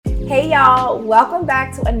Hey y'all, welcome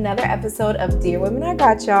back to another episode of Dear Women I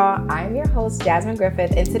Got Y'all. I'm your host, Jasmine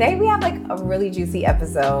Griffith, and today we have like a really juicy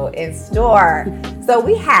episode in store. So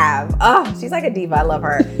we have, she's like a diva, I love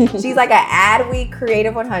her. She's like an Adweek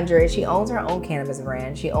Creative 100. She owns her own cannabis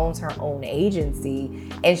brand. She owns her own agency,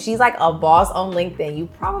 and she's like a boss on LinkedIn. You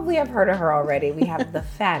probably have heard of her already. We have the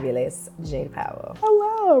fabulous Jayde Powell.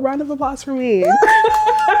 Hello, round of applause for me.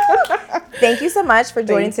 Thank you so much for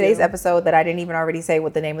joining today's episode that I didn't even already say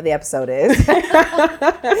what the name of the episode is.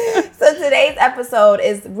 So today's episode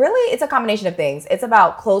is really, it's a combination of things. It's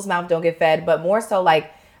about closed mouth, don't get fed, but more so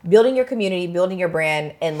like building your community, building your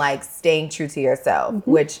brand, and like staying true to yourself,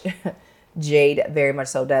 which Jayde very much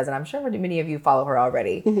so does. And I'm sure many of you follow her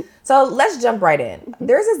already. So let's jump right in.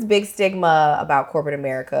 There's this big stigma about corporate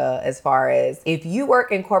America as far as if you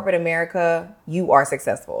work in corporate America, you are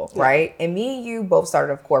successful, right? And me and you both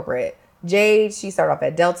started off corporate. Jayde, she started off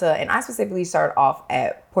at Delta, and I specifically started off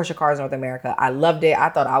at Porsche Cars North America. I loved it. I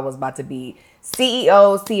thought I was about to be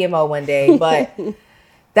CEO, CMO one day, but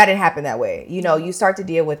that didn't happen that way. You know, you start to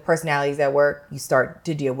deal with personalities at work. You start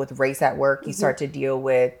to deal with race at work. You start to deal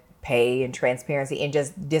with pay and transparency and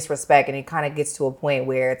just disrespect. And it kind of gets to a point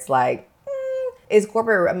where it's like, is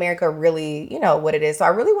corporate America really, you know, what it is? So I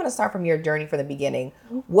really want to start from your journey from the beginning.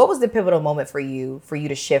 What was the pivotal moment for you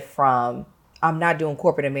to shift from, I'm not doing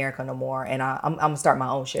corporate America no more, and I'm going to start my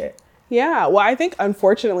own shit? Yeah, well, I think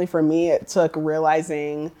unfortunately for me, it took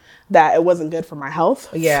realizing that it wasn't good for my health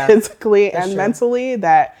physically and mentally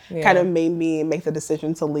that kind of made me make the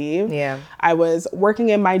decision to leave. I was working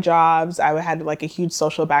in my jobs. I had like a huge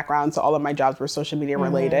social background, so all of my jobs were social media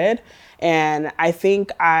related. And I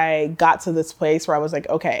think I got to this place where I was like,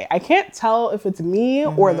 okay, I can't tell if it's me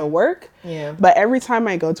or the work, but every time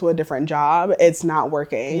I go to a different job, it's not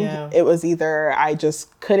working. It was either I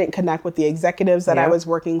just couldn't connect with the executives that I was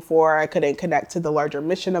working for, I couldn't connect to the larger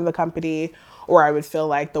mission of the company, or I would feel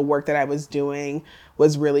like the work that I was doing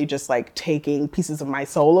was really just like taking pieces of my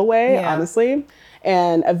soul away, honestly.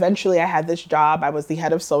 And eventually I had this job. I was the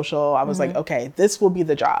head of social. I was like, okay, this will be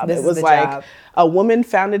the job. It was like a woman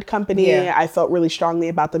founded company. I felt really strongly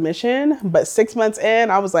about the mission, but 6 months in,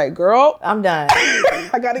 I was like, girl, I'm done.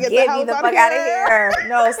 I got to get the hell out of here.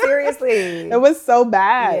 No, seriously. It was so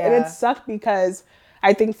bad. And it sucked because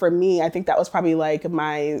I think for me, I think that was probably like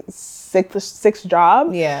my sixth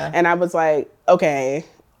job. And I was like, okay,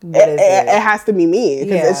 it has to be me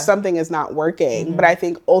because if something is not working. But I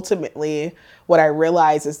think ultimately what I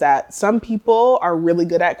realized is that some people are really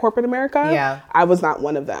good at corporate America. I was not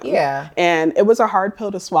one of them. And it was a hard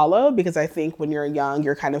pill to swallow because I think when you're young,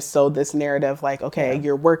 you're kind of sold this narrative like, okay,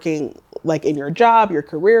 you're working like in your job, your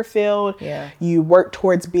career field. You work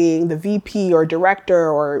towards being the VP or director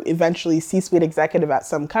or eventually C-suite executive at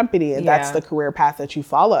some company. And that's the career path that you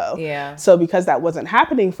follow. So because that wasn't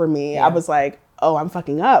happening for me, I was like, oh, I'm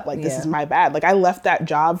fucking up. Like, this is my bad. Like, I left that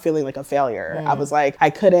job feeling like a failure. I was like, I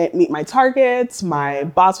couldn't meet my targets. My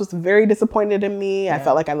boss was very disappointed in me. I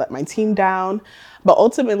felt like I let my team down. But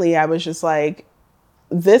ultimately, I was just like,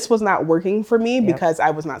 this was not working for me because I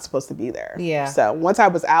was not supposed to be there. So once I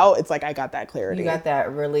was out, it's like I got that clarity. You got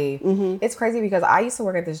that really. It's crazy because I used to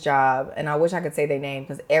work at this job, and I wish I could say their name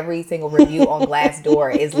because every single review on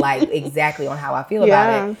Glassdoor is like exactly on how I feel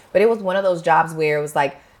about it. But it was one of those jobs where it was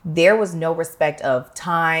like, there was no respect of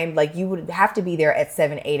time. Like, you would have to be there at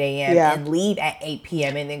 7, 8 a.m. and leave at 8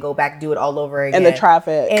 p.m. and then go back, do it all over again. And the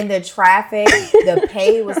traffic. The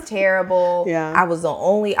pay was terrible. I was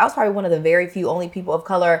probably one of the very few only people of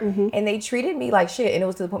color. And they treated me like shit. And it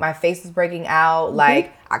was to the point my face was breaking out.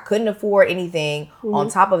 Like, I couldn't afford anything. On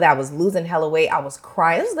top of that, I was losing hella weight. I was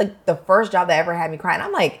crying. This is like the first job that ever had me crying.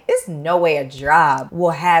 I'm like, there's no way a job will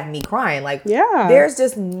have me crying. Like, there's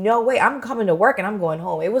just no way. I'm coming to work and I'm going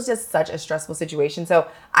home. It was just such a stressful situation. So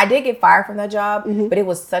I did get fired from that job, but it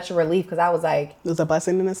was such a relief because I was like, it was a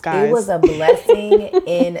blessing in disguise. It was a blessing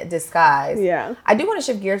in disguise. I do want to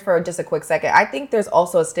shift gears for just a quick second. I think there's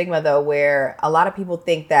also a stigma though, where a lot of people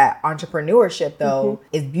think that entrepreneurship though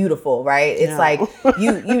is beautiful, right? It's like,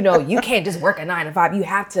 you know, you can't just work a 9 to 5. You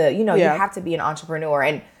have to, you know, you have to be an entrepreneur.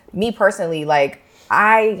 And me personally, like,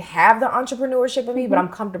 I have the entrepreneurship in me, but I'm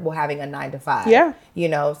comfortable having a 9 to 5. You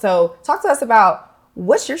know, so talk to us about,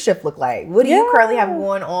 what's your shift look like? What do you currently have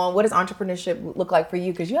going on? What does entrepreneurship look like for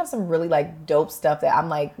you? Because you have some really like dope stuff that I'm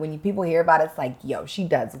like, when people hear about it, it's like, yo, she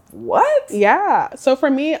does what? So for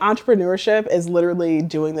me, entrepreneurship is literally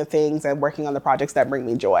doing the things and working on the projects that bring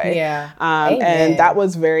me joy. And that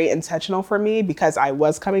was very intentional for me because I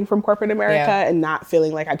was coming from corporate America and not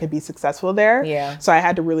feeling like I could be successful there. So I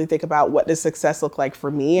had to really think about, what does success look like for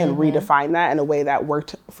me and redefine that in a way that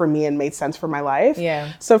worked for me and made sense for my life.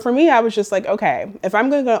 So for me, I was just like, okay, if I'm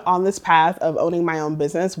going to go on this path of owning my own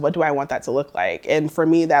business, what do I want that to look like? And for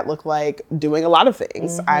me, that looked like doing a lot of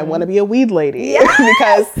things. I want to be a weed lady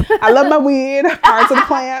because I love my weed, power to the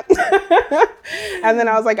plant. And then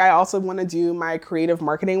I was like, I also want to do my creative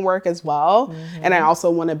marketing work as well. And I also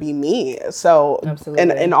want to be me. So,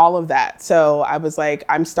 and all of that. So I was like,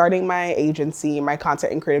 I'm starting my agency, my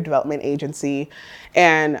content and creative development agency.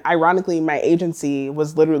 And ironically, my agency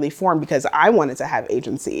was literally formed because I wanted to have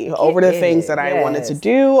agency over the things that I wanted to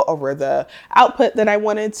do, over the output that I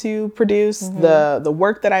wanted to produce, the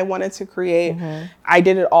work that I wanted to create. I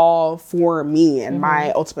did it all for me and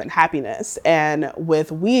my ultimate happiness. And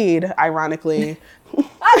with weed, ironically,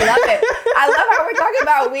 I love it. I love how we're talking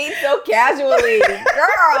about weed so casually.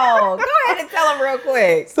 Girl, go ahead and tell them real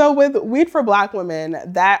quick. So with Weed for Black Women,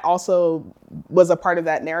 that also was a part of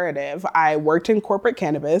that narrative. I worked in corporate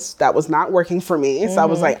cannabis. That was not working for me. So I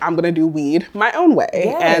was like, I'm going to do weed my own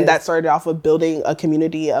way. And that started off with building a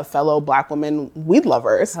community of fellow Black women weed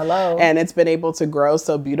lovers. And it's been able to grow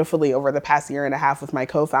so beautifully over the past year and a half with my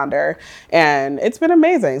co-founder. And it's been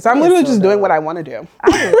amazing. So I'm literally just doing what I want to do.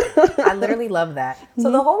 I literally love that.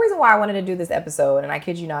 So the whole reason why I wanted to do this episode, and I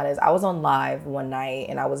kid you not, is I was on live one night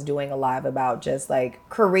and I was doing a live about just like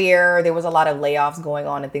career. There was a lot of layoffs going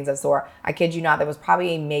on and things of that sort. I kid you not, there was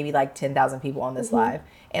probably maybe like 10,000 people on this live.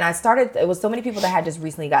 And I started, it was so many people that had just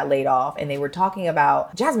recently got laid off and they were talking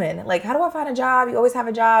about, Jasmine, like, how do I find a job? You always have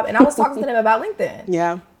a job. And I was talking to them about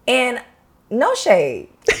LinkedIn. And no shade.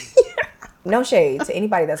 No shade to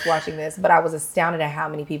anybody that's watching this, but I was astounded at how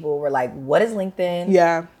many people were like, what is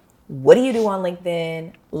LinkedIn? What do you do on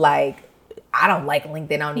LinkedIn? Like, I don't like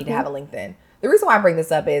LinkedIn. I don't need to have a LinkedIn. The reason why I bring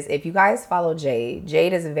this up is if you guys follow Jayde,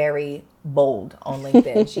 Jayde is very bold on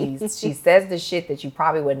LinkedIn. She says the shit that you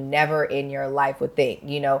probably would never in your life would think,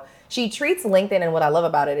 you know. She treats LinkedIn, and what I love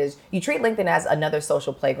about it is you treat LinkedIn as another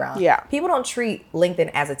social playground. People don't treat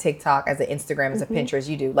LinkedIn as a TikTok, as an Instagram, as a Pinterest.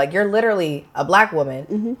 You do. Like, you're literally a Black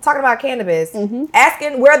woman talking about cannabis,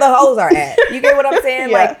 asking where the hoes are at. You get what I'm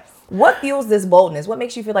saying? Like, what fuels this boldness? What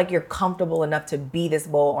makes you feel like you're comfortable enough to be this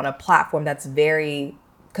bold on a platform that's very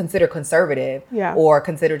considered conservative or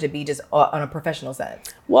considered to be just on a professional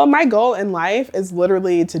sense? Well, my goal in life is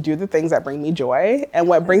literally to do the things that bring me joy. And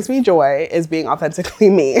what brings me joy is being authentically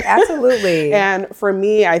me. Absolutely. And for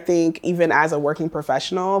me, I think even as a working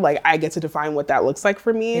professional, like I get to define what that looks like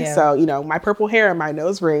for me. So, you know, my purple hair and my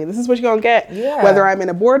nose ring, this is what you're going to get. Whether I'm in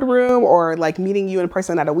a boardroom or like meeting you in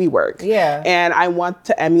person at a WeWork. And I want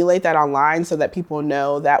to emulate that online so that people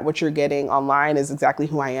know that what you're getting online is exactly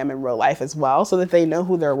who I am in real life as well. So that they know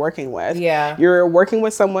who they're working with. You're working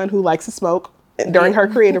with someone who likes to smoke during her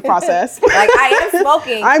creative process. Like, I am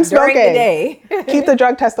smoking. I'm smoking during the day. Keep the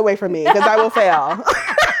drug test away from me because I will fail.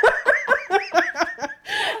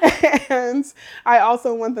 And I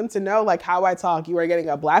also want them to know, like, how I talk. You are getting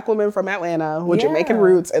a Black woman from Atlanta with Jamaican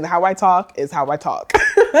roots, and how I talk is how I talk.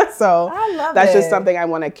 So that's just something I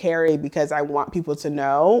want to carry because I want people to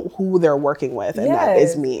know who they're working with, and that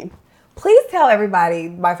is me. Please tell everybody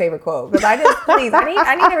my favorite quote, because I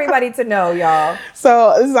need everybody to know, y'all.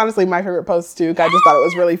 So this is honestly my favorite post too. I just thought it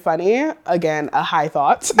was really funny. Again, a high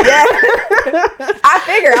thought. I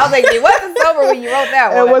figured. I was like, it wasn't sober when you wrote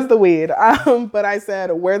that one. It was the weed. But I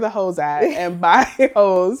said, where the hoes at? And by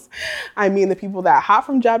hoes, I mean the people that hop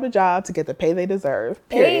from job to job to get the pay they deserve.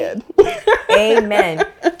 Period. Amen.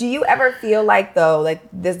 Do you ever feel like, though, like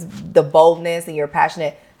the boldness and you're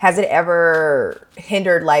passionate, has it ever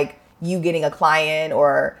hindered like you getting a client,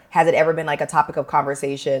 or has it ever been like a topic of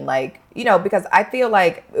conversation? Like, you know, because I feel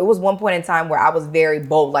like it was one point in time where I was very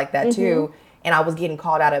bold like that too. And I was getting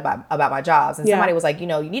called out about my jobs. And somebody was like, you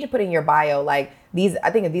know, you need to put in your bio, like I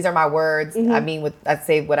think these are my words. I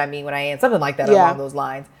say what I mean when I am, something like that along those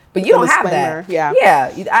lines. But you don't have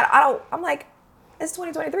that. I'm like, it's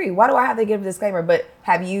 2023. Why do I have to give a disclaimer? But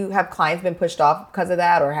have clients been pushed off because of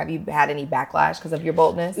that, or have you had any backlash because of your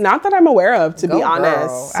boldness? Not that I'm aware of, to be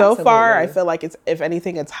honest. So far, I feel like if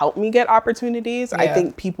anything, it's helped me get opportunities. I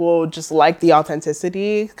think people just like the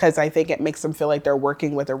authenticity because I think it makes them feel like they're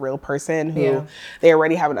working with a real person who they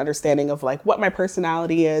already have an understanding of like what my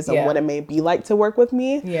personality is and what it may be like to work with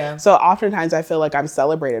me. So oftentimes I feel like I'm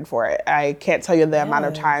celebrated for it. I can't tell you the amount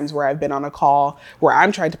of times where I've been on a call where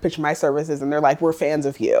I'm trying to pitch my services and they're like, we're fans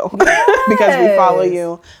of you because we follow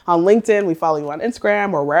you on LinkedIn, we follow you on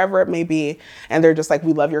Instagram or wherever it may be. And they're just like,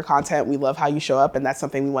 we love your content. We love how you show up. And that's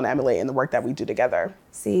something we want to emulate in the work that we do together.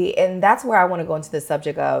 See, and that's where I want to go into the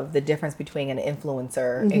subject of the difference between an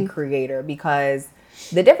influencer and creator, because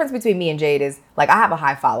the difference between me and Jayde is like, I have a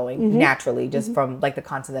high following naturally just from like the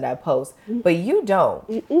content that I post, but you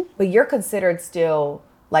don't, but you're considered still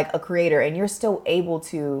like a creator and you're still able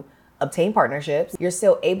to obtain partnerships. You're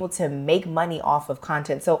still able to make money off of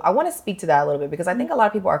content. So I want to speak to that a little bit because I think a lot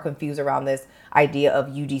of people are confused around this idea of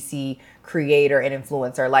UGC creator and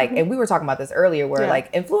influencer. Like, and we were talking about this earlier where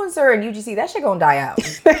like influencer and UGC, that shit gonna die out.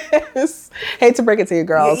 Hate to break it to you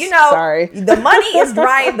girls. You know, sorry. The money is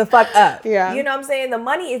drying the fuck up. Yeah. You know what I'm saying? The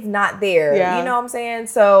money is not there. Yeah. You know what I'm saying?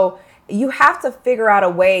 So you have to figure out a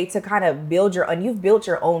way to kind of you've built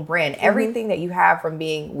your own brand. Everything that you have from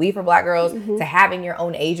being We for Black Girls to having your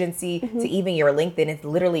own agency to even your LinkedIn, it's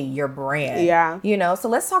literally your brand. Yeah. You know, so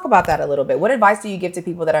let's talk about that a little bit. What advice do you give to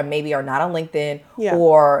people that are not on LinkedIn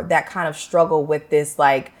or that kind of struggle with this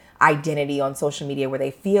like identity on social media where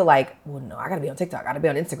they feel like, well, no, I gotta be on TikTok, I gotta be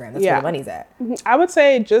on Instagram. That's where the money's at. I would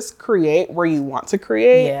say just create where you want to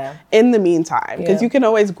create in the meantime, because you can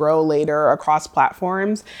always grow later across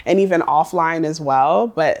platforms and even offline as well.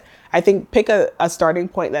 But I think pick a starting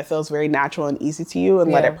point that feels very natural and easy to you and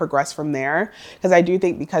let it progress from there. Because I do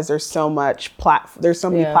think because there's so many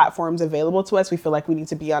platforms available to us, we feel like we need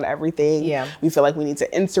to be on everything. Yeah. We feel like we need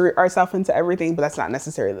to insert ourselves into everything, but that's not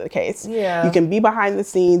necessarily the case. Yeah. You can be behind the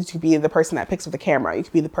scenes. You can be the person that picks up the camera. You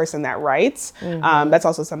can be the person that writes. That's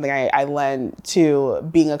also something I lend to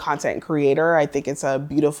being a content creator. I think it's a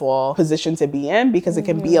beautiful position to be in because it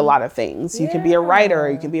can be a lot of things. You can be a writer.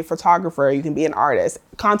 You can be a photographer. You can be an artist.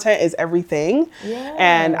 Content is everything.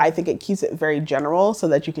 And I think it keeps it very general so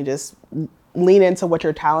that you can just lean into what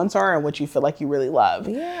your talents are and what you feel like you really love.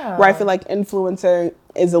 Where I feel like influencer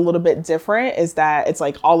is a little bit different is that it's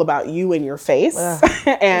like all about you and your face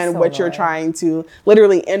and what you're trying to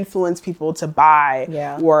literally influence people to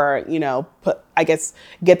buy or, you know,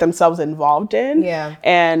 get themselves involved in.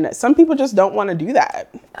 And some people just don't want to do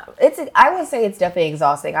that. I would say it's definitely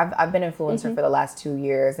exhausting. I've been an influencer for the last 2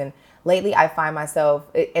 years, and lately I find myself,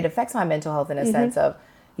 it affects my mental health in a sense of,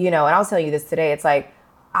 you know, and I was telling you this today, it's like,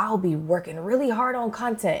 I'll be working really hard on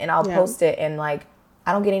content and I'll post it and like,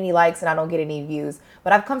 I don't get any likes and I don't get any views.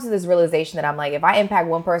 But I've come to this realization that I'm like, if I impact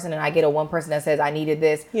one person and I get one person that says I needed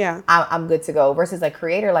this, I'm good to go. Versus like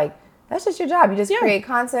creator, like that's just your job. You just create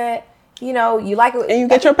content. You know, you like it. And you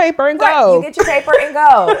get your paper and go. Right, you get your paper and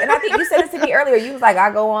go. And I think you said this to me earlier. You was like,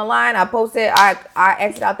 I go online, I post it, I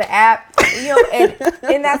exit out the app, you know,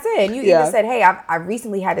 and that's it. And you even said, hey, I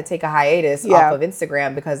recently had to take a hiatus off of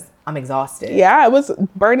Instagram because I'm exhausted. Yeah, it was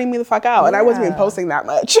burning me the fuck out. And I wasn't even posting that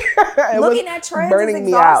much. Looking at trends is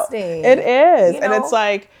exhausting. It is. You know? And it's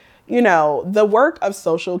like, you know, the work of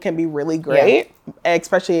social can be really great,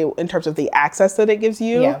 especially in terms of the access that it gives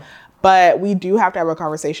you. But we do have to have a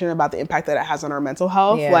conversation about the impact that it has on our mental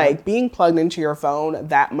health. Like being plugged into your phone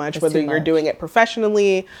that much, whether you're doing it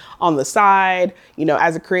professionally, on the side, you know,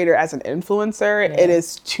 as a creator, as an influencer, it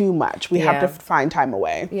is too much. We have to find time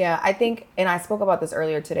away. Yeah, I think, and I spoke about this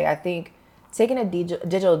earlier today, I think taking a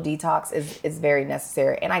digital detox is very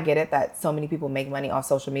necessary. And I get it that so many people make money off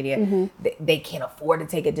social media. They can't afford to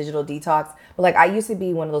take a digital detox. But like I used to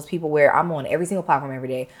be one of those people where I'm on every single platform every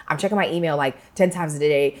day. I'm checking my email like 10 times a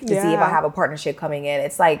day to see if I have a partnership coming in.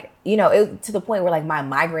 It's like, you know, to the point where like my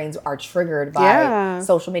migraines are triggered by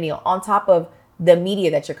social media on top of the media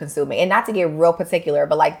that you're consuming. And not to get real particular,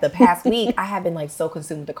 but like the past week, I have been like so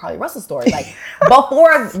consumed with the Carly Russell story. Like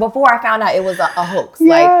before I found out it was a hoax.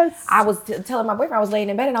 Like I was telling my boyfriend, I was laying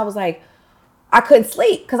in bed and I was like, I couldn't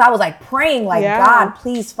sleep because I was like praying like, God,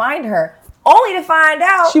 please find her. Only to find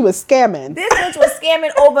out she was scamming. This bitch was scamming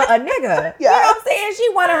over a nigga. You know what I'm saying? She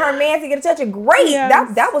wanted her man to get attention. Great.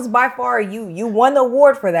 That was by far you won the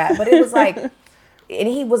award for that. But it was like, and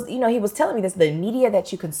he was telling me this, the media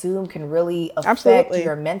that you consume can really affect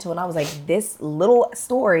your mental. And I was like, this little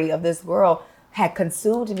story of this girl had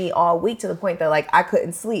consumed me all week to the point that like I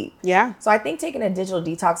couldn't sleep. So I think taking a digital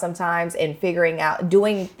detox sometimes and figuring out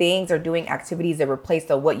doing things or doing activities that replace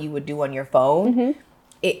what you would do on your phone.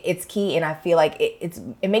 It's key, and I feel like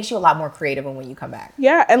it makes you a lot more creative when you come back.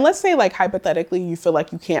 Yeah, and let's say like hypothetically you feel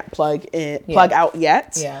like you can't plug out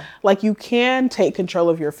yet. Like you can take control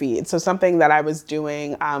of your feed. So something that I was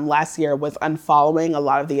doing last year was unfollowing a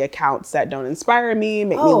lot of the accounts that don't inspire me,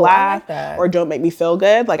 make me laugh, or don't make me feel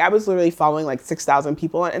good. Like I was literally following like 6,000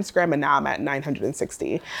 people on Instagram, and now I'm at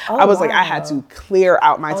 960. I was like, I had to clear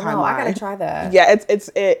out my timeline. No, I gotta try that. Yeah,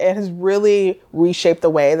 it has really reshaped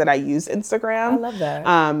the way that I use Instagram. I love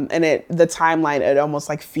that. And the timeline, it almost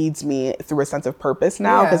like feeds me through a sense of purpose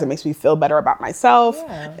now because it makes me feel better about myself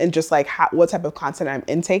and just like what type of content I'm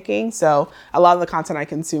intaking. So a lot of the content I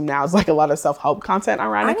consume now is like a lot of self-help content,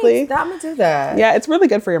 ironically. I'm gonna do that. Yeah, it's really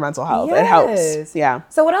good for your mental health. It helps. Yeah.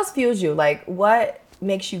 So what else fuels you? Like what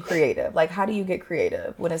makes you creative? Like how do you get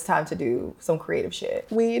creative when it's time to do some creative shit?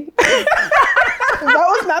 Weed.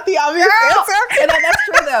 was not the obvious answer. And that's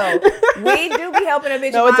true though. We do be helping a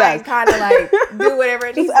bitch mind kind of like do whatever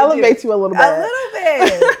it needs to do. Elevates you a little bit. A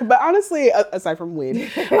little bit. But honestly, aside from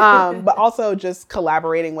weed, but also just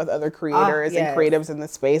collaborating with other creators and creatives in the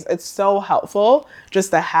space, it's so helpful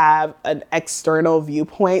just to have an external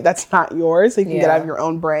viewpoint that's not yours, so you can get out of your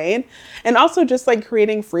own brain. And also just like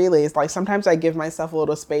creating freely. It's like sometimes I give myself a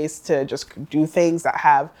little space to just do things that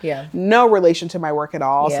have no relation to my work at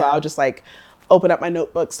all. So I'll just like open up my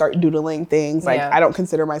notebook, start doodling things. Like I don't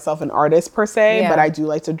consider myself an artist per se, but I do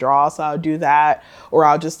like to draw. So I'll do that. Or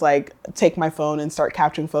I'll just like take my phone and start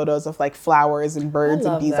capturing photos of like flowers and birds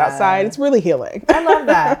and bees outside. It's really healing. I love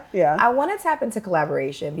that. I want to tap into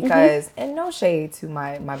collaboration because, and no shade to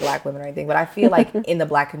my Black women or anything, but I feel like in the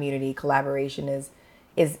Black community, collaboration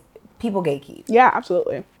is people gatekeep. Yeah,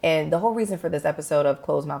 absolutely. And the whole reason for this episode of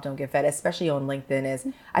Closed Mouth Don't Get Fed, especially on LinkedIn, is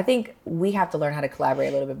I think we have to learn how to collaborate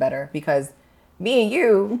a little bit better because me and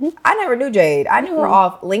you, I never knew Jayde. I knew her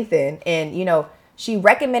off LinkedIn, and you know, she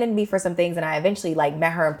recommended me for some things, and I eventually like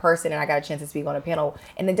met her in person, and I got a chance to speak on a panel.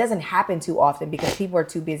 And it doesn't happen too often because people are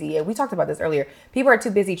too busy. And we talked about this earlier. People are too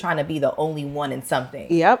busy trying to be the only one in something.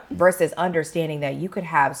 Versus understanding that you could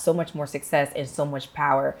have so much more success and so much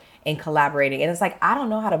power in collaborating. And it's like, I don't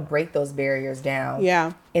know how to break those barriers down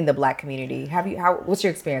in the Black community. What's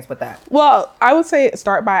your experience with that? Well, I would say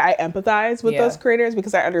start by I empathize with those creators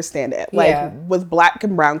because I understand it. Like with Black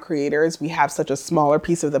and brown creators, we have such a smaller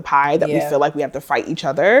piece of the pie that we feel like we have to fight each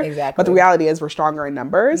other. But the reality is we're stronger in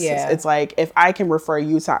numbers. It's like if I can refer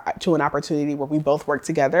you to an opportunity where we both work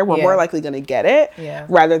together, we're more likely going to get it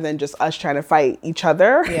rather than just us trying to fight each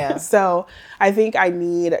other. So I think I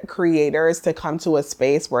need creators to come to a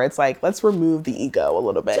space where it's like, let's remove the ego a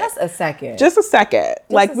little bit. Just a second.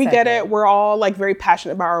 Like we get it. We're all like very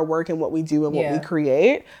passionate about our work and what we do and what we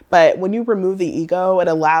create. But when you remove the ego, it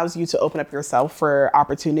allows you to open up yourself for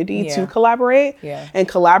opportunity to collaborate. And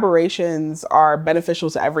collaborations are beneficial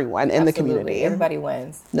to everyone in the community. Everybody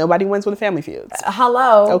wins. Nobody wins when a family feuds.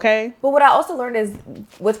 Hello. Okay. But what I also learned is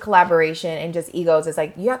with collaboration and just egos, it's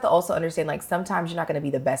like you have to also understand like sometimes you're not going to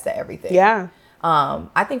be the best at everything.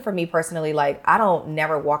 I think for me personally, like I don't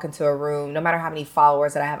never walk into a room, no matter how many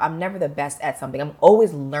followers that I have, I'm never the best at something. I'm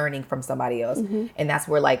always learning from somebody else. And that's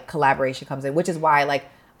where like collaboration comes in, which is why I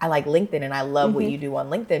like LinkedIn and I love what you do on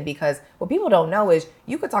LinkedIn because what people don't know is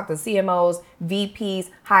you could talk to CMOs, VPs,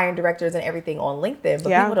 hiring directors and everything on LinkedIn, but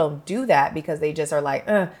people don't do that because they just are like,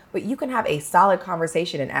 but you can have a solid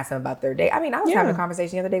conversation and ask them about their day. I mean, I was having a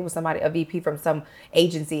conversation the other day with a VP from some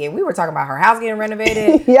agency, and we were talking about her house getting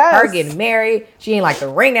renovated, her getting married. She ain't like the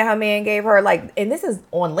ring that her man gave her. Like, and this is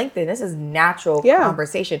on LinkedIn. This is natural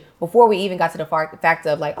conversation before we even got to the fact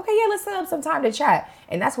of like, okay, let's set up some time to chat.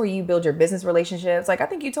 And that's where you build your business relationships. Like, I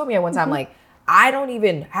think you told me at one time, like, I don't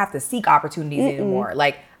even have to seek opportunities anymore.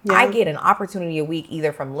 Like, I get an opportunity a week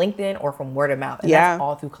either from LinkedIn or from word of mouth. And that's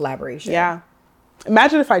all through collaboration.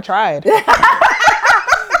 Imagine if I tried. Bitch,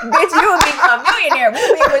 you would become a millionaire. We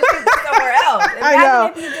would be able to shoot somewhere else.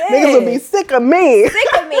 Imagine if you did. Niggas would be sick of me.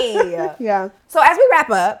 So as we wrap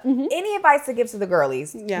up, any advice to give to the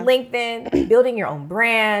girlies? LinkedIn, building your own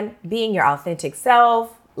brand, being your authentic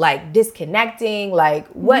self, like disconnecting, like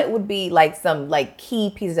what would be like some like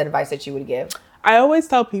key pieces of advice that you would give? I always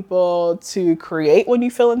tell people to create when you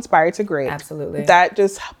feel inspired to create. Absolutely. That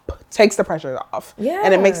just takes the pressure off.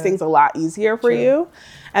 And it makes things a lot easier for you.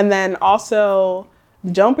 And then also,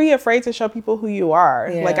 don't be afraid to show people who you are.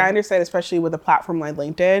 Like I understand, especially with a platform like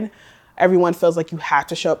LinkedIn, everyone feels like you have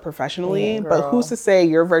to show up professionally, but who's to say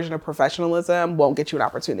your version of professionalism won't get you an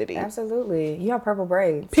opportunity? Absolutely. You have purple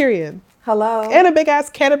braids. Period. Hello. And a big ass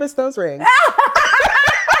cannabis nose ring.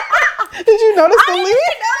 Did you notice the leaf?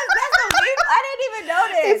 I didn't even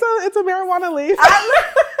notice. It's a marijuana leaf.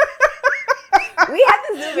 We have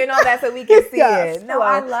to zoom in on that so we can see it. No,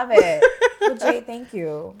 I love it. Well, Jayde, thank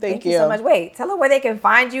you. Thank you so much. Wait, tell them where they can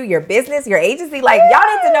find you, your business, your agency. Like, y'all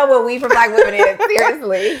need to know what We for Black Women is.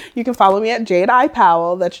 Seriously. You can follow me at Jayde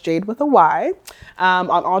Powell. That's Jayde with a Y on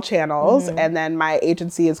all channels. And then my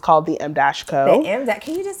agency is called the M Co. The M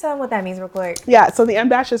Can you just tell them what that means real quick? Yeah. So the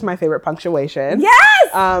M is my favorite punctuation. Yes.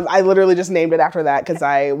 I literally just named it after that because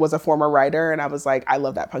I was a former writer and I was like, I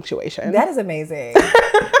love that punctuation. That is amazing.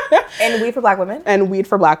 And Weed for Black Women? And Weed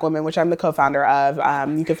for Black Women, which I'm the co-founder of.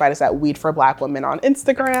 You can find us at Weed for Black Women on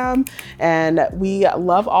Instagram. And we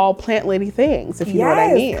love all plant lady things, if you know what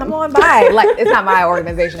I mean. Come on by. Like, it's not my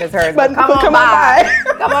organization, it's hers. But come on by.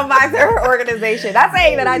 Come on by to her organization. Not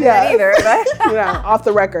saying that I do that either. But off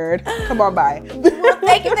the record. Come on by. Well,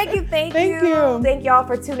 thank you. Thank y'all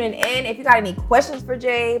for tuning in. If you got any questions for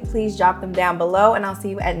Jay, please drop them down below, and I'll see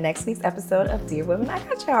you at next week's episode of Dear Women, I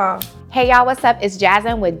Got Y'all. Hey y'all, what's up? It's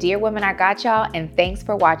Jasmine with Dear Women, I Got Y'all, and thanks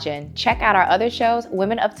for watching. Check out our other shows,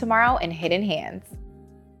 Women of Tomorrow and Hidden Hands.